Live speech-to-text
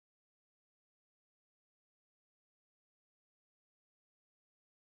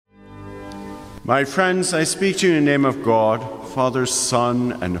My friends, I speak to you in the name of God, Father,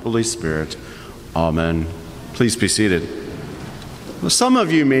 Son, and Holy Spirit. Amen. Please be seated. Well, some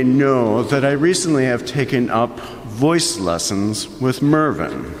of you may know that I recently have taken up voice lessons with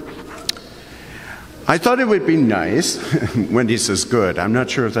Mervyn. I thought it would be nice. Wendy says good. I'm not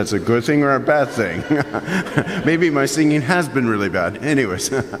sure if that's a good thing or a bad thing. Maybe my singing has been really bad.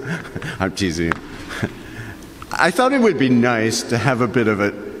 Anyways, I'm teasing you. I thought it would be nice to have a bit of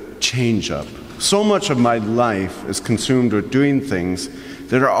a change up. So much of my life is consumed with doing things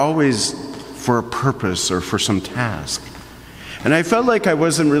that are always for a purpose or for some task. And I felt like I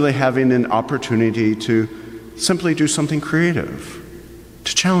wasn't really having an opportunity to simply do something creative,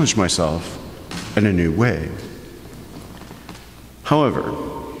 to challenge myself in a new way. However,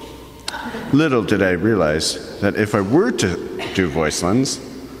 little did I realize that if I were to do voice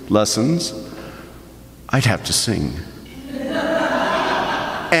lessons, I'd have to sing.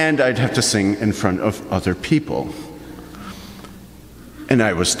 And I'd have to sing in front of other people. And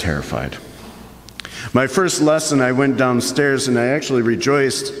I was terrified. My first lesson, I went downstairs and I actually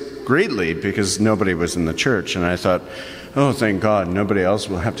rejoiced greatly because nobody was in the church. And I thought, oh, thank God, nobody else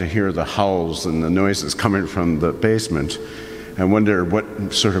will have to hear the howls and the noises coming from the basement. I wonder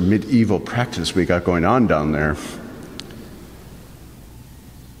what sort of medieval practice we got going on down there.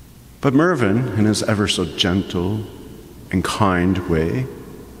 But Mervyn, in his ever so gentle and kind way,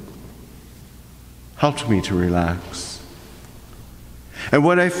 helped me to relax. And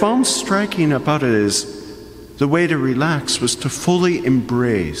what I found striking about it is the way to relax was to fully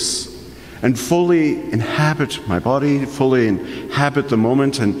embrace and fully inhabit my body, fully inhabit the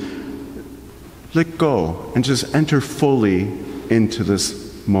moment and let go and just enter fully into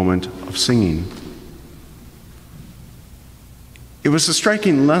this moment of singing. It was a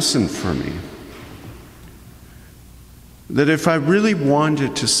striking lesson for me that if I really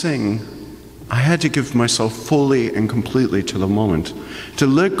wanted to sing, I had to give myself fully and completely to the moment, to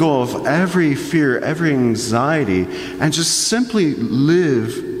let go of every fear, every anxiety, and just simply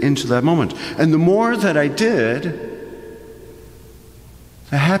live into that moment. And the more that I did,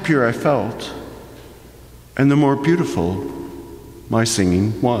 the happier I felt, and the more beautiful my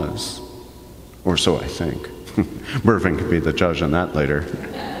singing was. Or so I think. Mervyn could be the judge on that later.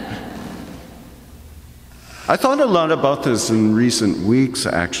 I thought a lot about this in recent weeks,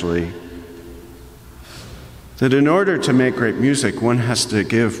 actually. That in order to make great music, one has to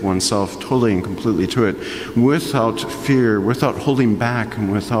give oneself totally and completely to it, without fear, without holding back,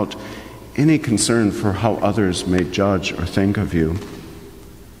 and without any concern for how others may judge or think of you.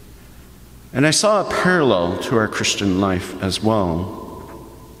 And I saw a parallel to our Christian life as well.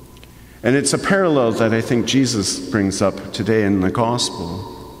 And it's a parallel that I think Jesus brings up today in the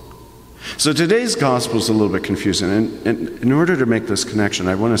gospel. So today's gospel is a little bit confusing, and in order to make this connection,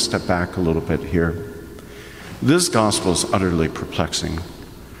 I want to step back a little bit here. This gospel is utterly perplexing.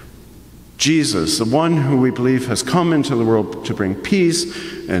 Jesus, the one who we believe has come into the world to bring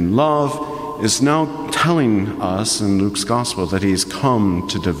peace and love, is now telling us in Luke's gospel that he's come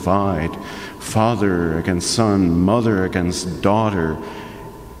to divide father against son, mother against daughter.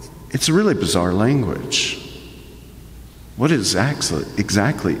 It's a really bizarre language. What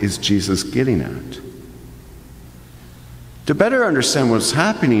exactly is Jesus getting at? To better understand what's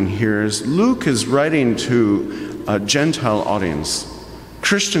happening here is Luke is writing to a Gentile audience,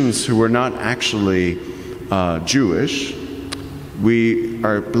 Christians who were not actually Jewish. We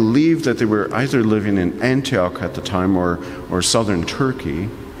believe that they were either living in Antioch at the time or southern Turkey.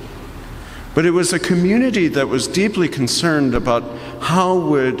 But it was a community that was deeply concerned about how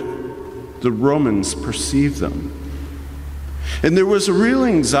would the Romans perceive them. And there was a real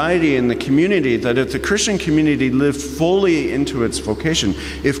anxiety in the community that if the Christian community lived fully into its vocation,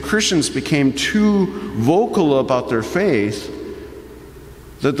 if Christians became too vocal about their faith,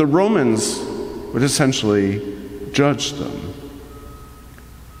 that the Romans would essentially judge them.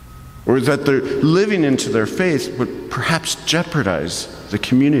 Or that their living into their faith would perhaps jeopardize the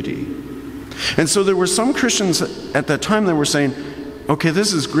community. And so there were some Christians at that time that were saying, okay,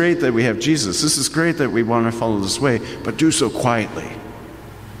 this is great that we have Jesus. This is great that we want to follow this way, but do so quietly.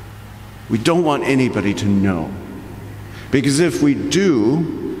 We don't want anybody to know. Because if we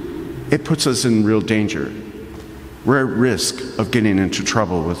do, it puts us in real danger. We're at risk of getting into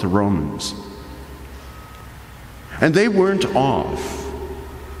trouble with the Romans. And they weren't off.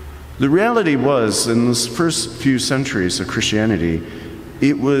 The reality was, in those first few centuries of Christianity,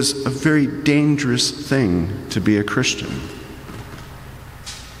 it was a very dangerous thing to be a Christian.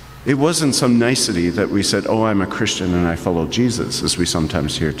 It wasn't some nicety that we said, oh, I'm a Christian and I follow Jesus, as we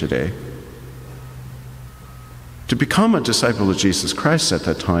sometimes hear today. To become a disciple of Jesus Christ at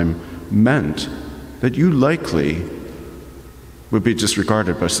that time meant that you likely would be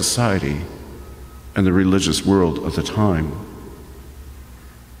disregarded by society and the religious world of the time.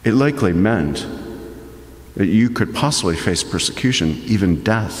 It likely meant that you could possibly face persecution, even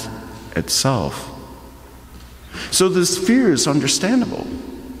death itself. So this fear is understandable.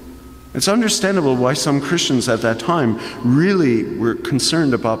 It's understandable why some Christians at that time really were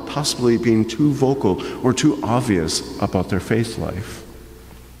concerned about possibly being too vocal or too obvious about their faith life.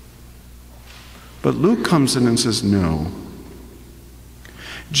 But Luke comes in and says, no.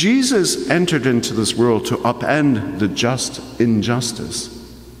 Jesus entered into this world to upend the just injustice,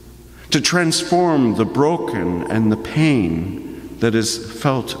 to transform the broken and the pain that is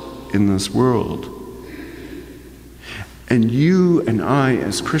felt in this world. And you and I,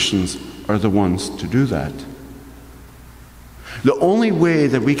 as Christians, are the ones to do that. The only way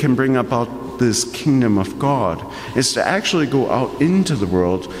that we can bring about this kingdom of God is to actually go out into the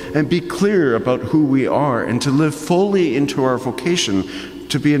world and be clear about who we are and to live fully into our vocation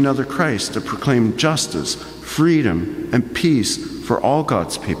to be another Christ, to proclaim justice, freedom, and peace for all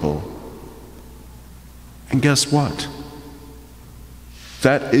God's people. And guess what?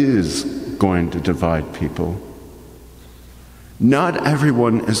 That is going to divide people. Not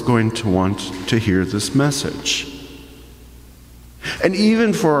everyone is going to want to hear this message. And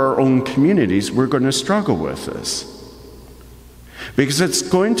even for our own communities, we're going to struggle with this. Because it's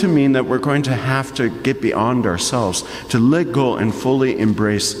going to mean that we're going to have to get beyond ourselves to let go and fully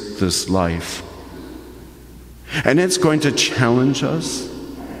embrace this life. And it's going to challenge us.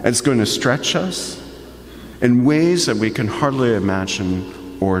 It's going to stretch us in ways that we can hardly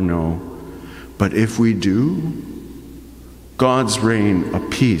imagine or know. But if we do, God's reign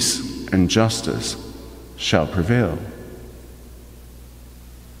of peace and justice shall prevail.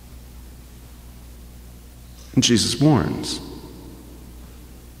 And Jesus warns,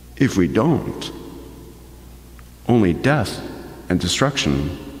 if we don't, only death and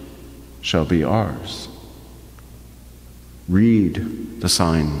destruction shall be ours. Read the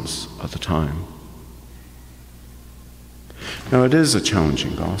signs of the time. Now, it is a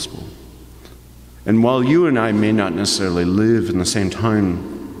challenging gospel. And while you and I may not necessarily live in the same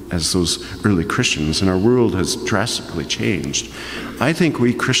time as those early Christians, and our world has drastically changed, I think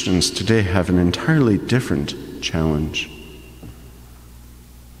we Christians today have an entirely different challenge.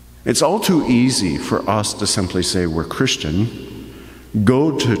 It's all too easy for us to simply say we're Christian,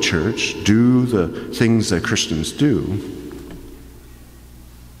 go to church, do the things that Christians do,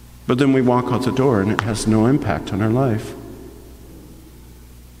 but then we walk out the door and it has no impact on our life.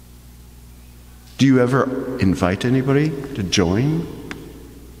 Do you ever invite anybody to join?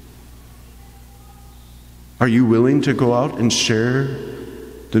 Are you willing to go out and share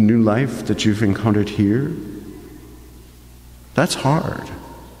the new life that you've encountered here? That's hard.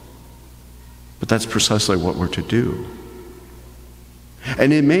 But that's precisely what we're to do.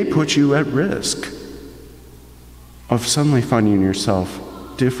 And it may put you at risk of suddenly finding yourself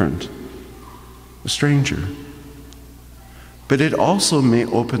different, a stranger. But it also may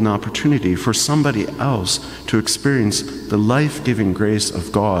open the opportunity for somebody else to experience the life-giving grace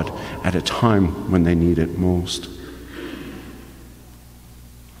of God at a time when they need it most.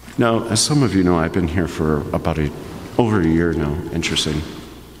 Now, as some of you know, I've been here for about over a year now, interesting.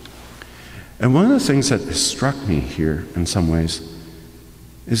 And one of the things that has struck me here in some ways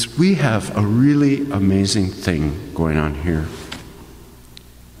is we have a really amazing thing going on here.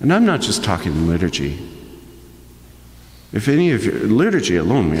 And I'm not just talking liturgy. If any of you, liturgy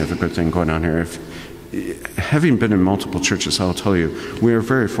alone, we have a good thing going on here. Having been in multiple churches, I'll tell you, we are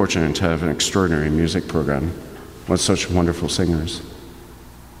very fortunate to have an extraordinary music program with such wonderful singers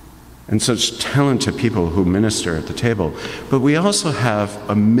and such talented people who minister at the table. But we also have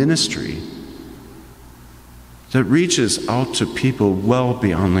a ministry that reaches out to people well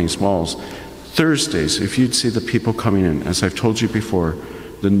beyond these walls. Thursdays, if you'd see the people coming in, as I've told you before,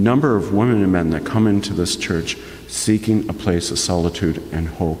 the number of women and men that come into this church seeking a place of solitude and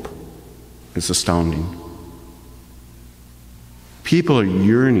hope is astounding. People are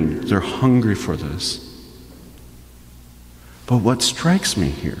yearning, they're hungry for this. But what strikes me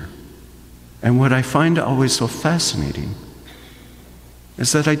here, and what I find always so fascinating,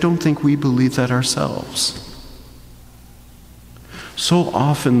 is that I don't think we believe that ourselves. So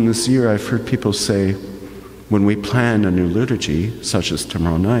often this year I've heard people say, when we plan a new liturgy, such as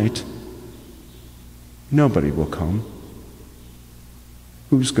tomorrow night, nobody will come.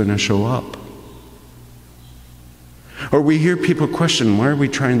 Who's going to show up? Or we hear people question, why are we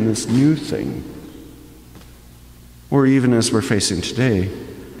trying this new thing? Or even as we're facing today,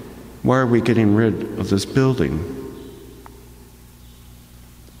 why are we getting rid of this building?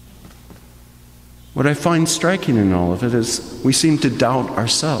 What I find striking in all of it is we seem to doubt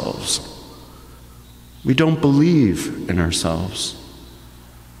ourselves. We don't believe in ourselves.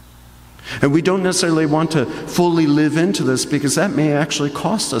 And we don't necessarily want to fully live into this because that may actually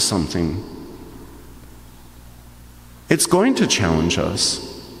cost us something. It's going to challenge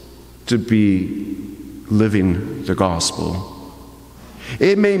us to be living the gospel.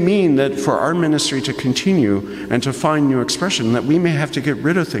 It may mean that for our ministry to continue and to find new expression, that we may have to get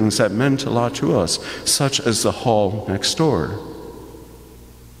rid of things that meant a lot to us, such as the hall next door.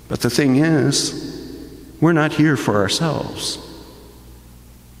 But the thing is, we're not here for ourselves.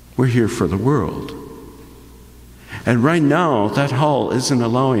 We're here for the world. And right now, that hall isn't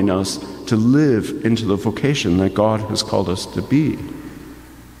allowing us to live into the vocation that God has called us to be.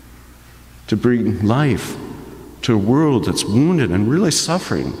 To bring life to a world that's wounded and really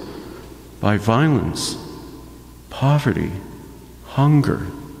suffering by violence, poverty, hunger.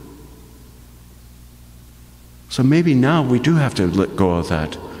 So maybe now we do have to let go of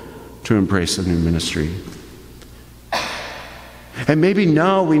that to embrace a new ministry. And maybe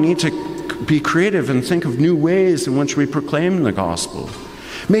now we need to be creative and think of new ways in which we proclaim the gospel.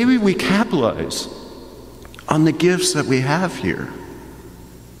 Maybe we capitalize on the gifts that we have here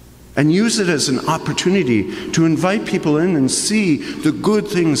and use it as an opportunity to invite people in and see the good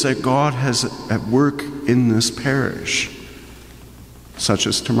things that God has at work in this parish, such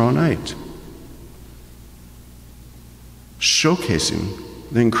as tomorrow night.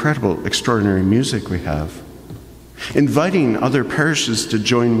 Showcasing the incredible, extraordinary music we have. Inviting other parishes to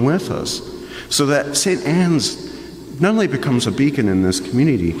join with us so that St. Anne's not only becomes a beacon in this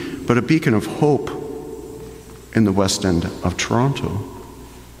community, but a beacon of hope in the West End of Toronto.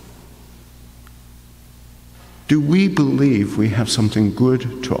 Do we believe we have something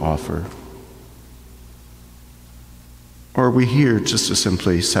good to offer? Or are we here just to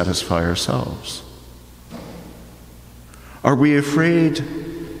simply satisfy ourselves? Are we afraid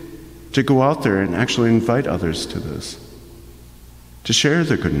to go out there and actually invite others to this, to share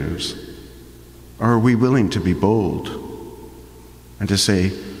the good news? Or are we willing to be bold and to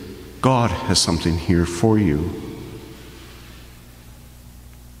say, God has something here for you?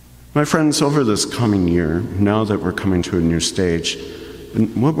 My friends, over this coming year, now that we're coming to a new stage,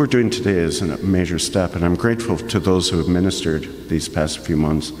 and what we're doing today is a major step, and I'm grateful to those who have ministered these past few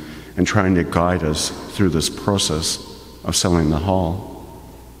months and trying to guide us through this process of selling the hall.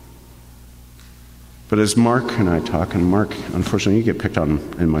 But as Mark and I talk, and Mark, unfortunately, you get picked on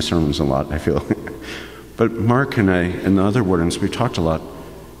in my sermons a lot, I feel. But Mark and I and the other wardens, we talked a lot.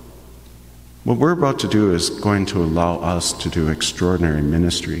 What we're about to do is going to allow us to do extraordinary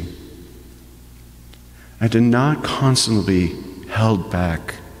ministry. And to not constantly be held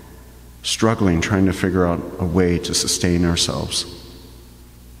back, struggling, trying to figure out a way to sustain ourselves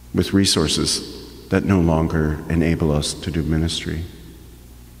with resources that no longer enable us to do ministry.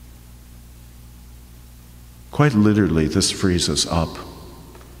 Quite literally, this frees us up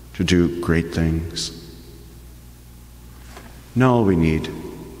to do great things. Now all we need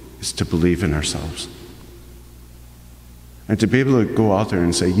is to believe in ourselves. And to be able to go out there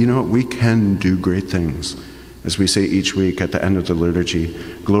and say, you know what, we can do great things. As we say each week at the end of the liturgy,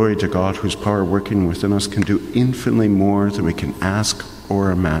 glory to God whose power working within us can do infinitely more than we can ask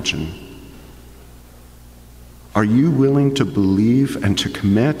or imagine. Are you willing to believe and to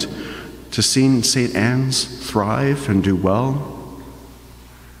commit to seeing St. Anne's thrive and do well?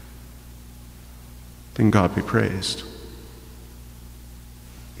 Then God be praised.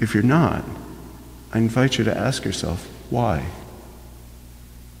 If you're not, I invite you to ask yourself, why?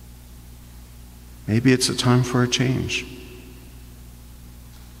 Maybe it's a time for a change.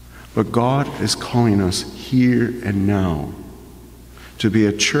 But God is calling us here and now to be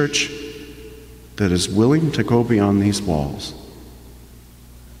a church that is willing to go beyond these walls,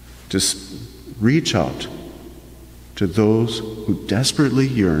 to reach out to those who desperately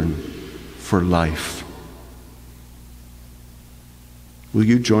yearn for life. Will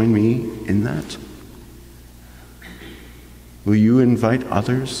you join me in that? Will you invite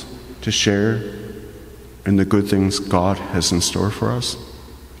others to share in the good things God has in store for us?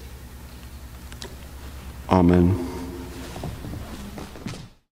 Amen.